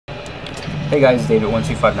Hey guys,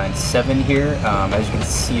 David12597 here. As you can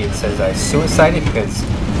see, it says I suicided because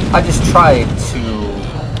I just tried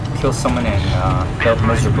to kill someone and failed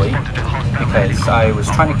miserably because I was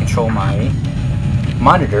trying to control my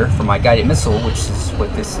monitor for my guided missile, which is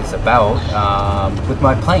what this is about, with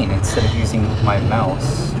my plane instead of using my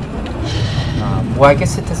mouse. Well, I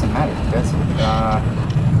guess it doesn't matter, does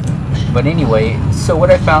it? But anyway, so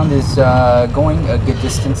what I found is going a good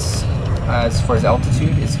distance as far as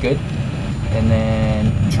altitude is good. And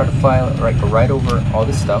then try to fly right over all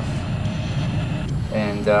this stuff,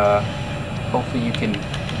 and hopefully you can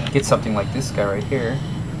get something like this guy right here,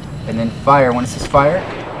 and then fire when it says fire,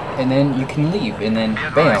 and then you can leave, and then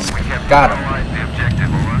bam, got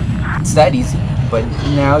him. It's that easy. But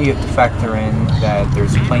now you have to factor in that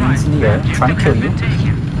there's planes in the air trying to kill you,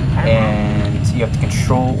 and you have to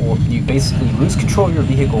control, or you basically lose control of your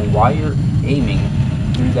vehicle while you're aiming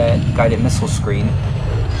through that guided missile screen.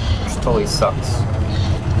 Totally sucks.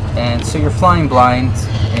 And so you're flying blind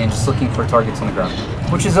and just looking for targets on the ground,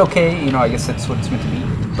 which is okay, you know, I guess that's what it's meant to be.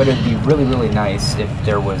 But it'd be really, really nice if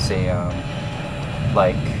there was a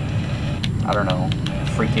like, I don't know,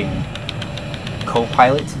 freaking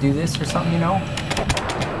co-pilot to do this or something, you know.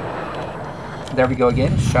 There we go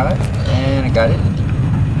again, shot, and I got it.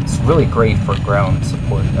 It's really great for ground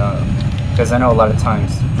support, because I know a lot of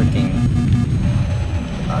times freaking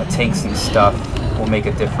tanks and stuff will make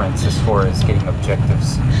a difference as far as getting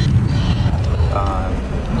objectives.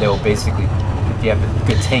 They'll basically, if you have a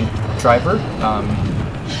good tank driver,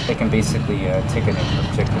 they can basically take an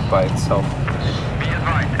objective by itself.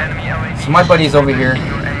 So my buddy's over here,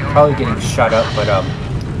 probably getting shot up, but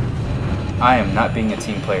I am not being a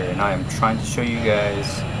team player, and I am trying to show you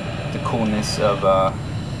guys the coolness of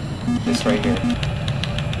this right here.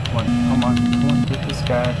 Come on, get this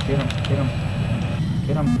guy, get him.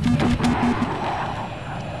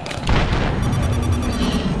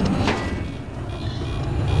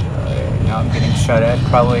 Now I'm getting shot at,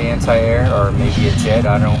 probably anti-air or maybe a jet,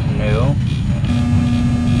 I don't know.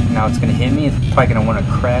 Now it's gonna hit me, it's probably gonna want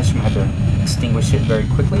to crash. I'm gonna have to extinguish it very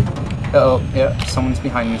quickly. Uh-oh, yeah, someone's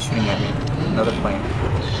behind me shooting at me. Another plane.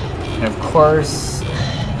 And of course,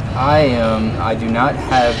 I do not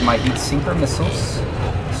have my heat sinker missiles.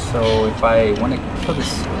 So if I want to kill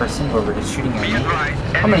this person, whoever is shooting at me,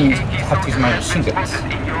 I'm gonna have to use my machine guns.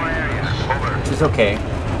 Which is okay,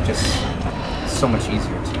 just so much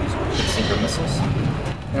easier to use heat sinker missiles.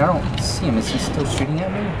 And I don't see him. Is he still shooting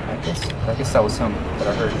at me? I guess that was him that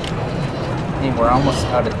I heard. Hey, we're almost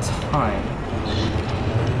out of time.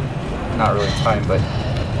 Not really time, but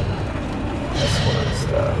as far as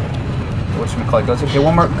the whatchamacallit goes. Okay,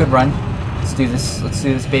 one more good run. Let's do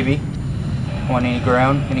this, baby. Come on, any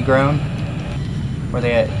ground? Where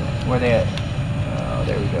they at? Oh,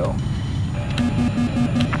 there we go.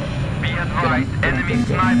 Be advised, enemy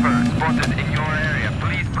sniper spotted in your area.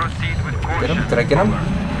 Please proceed with caution. Get him? Did I get him?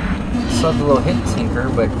 Saw the little hit tinker,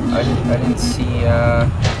 but I didn't see. I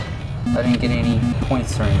didn't get any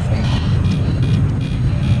points or anything.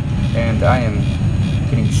 And I am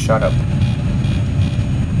getting shot up.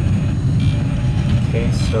 Okay,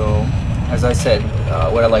 so as I said,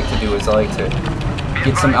 what I like to do is I like to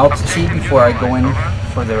get some altitude before I go in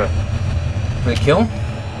for the kill,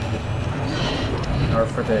 or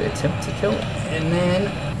for the attempt to kill. And then,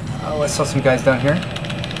 I saw some guys down here.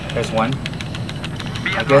 There's one.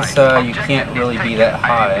 I guess you can't really be that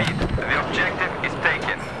high. The objective is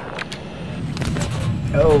taken.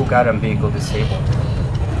 Oh god, I'm vehicle disabled.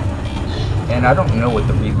 And I don't know what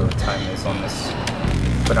the reload time is on this,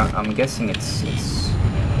 but I'm guessing it's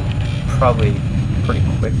probably pretty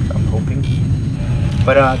quick, I'm hoping.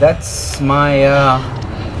 But that's my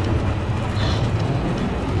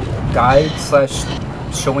guide slash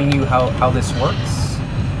showing you how this works.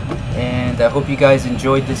 And I hope you guys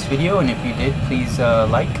enjoyed this video, and if you did, please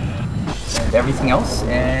like and everything else.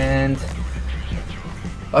 And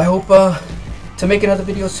I hope to make another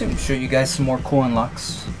video soon, show you guys some more cool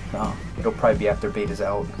unlocks. It'll probably be after beta's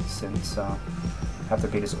out, since after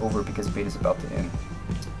beta's over, because beta's about to end.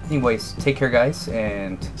 Anyways, take care guys,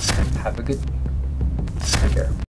 and have a good... Take care.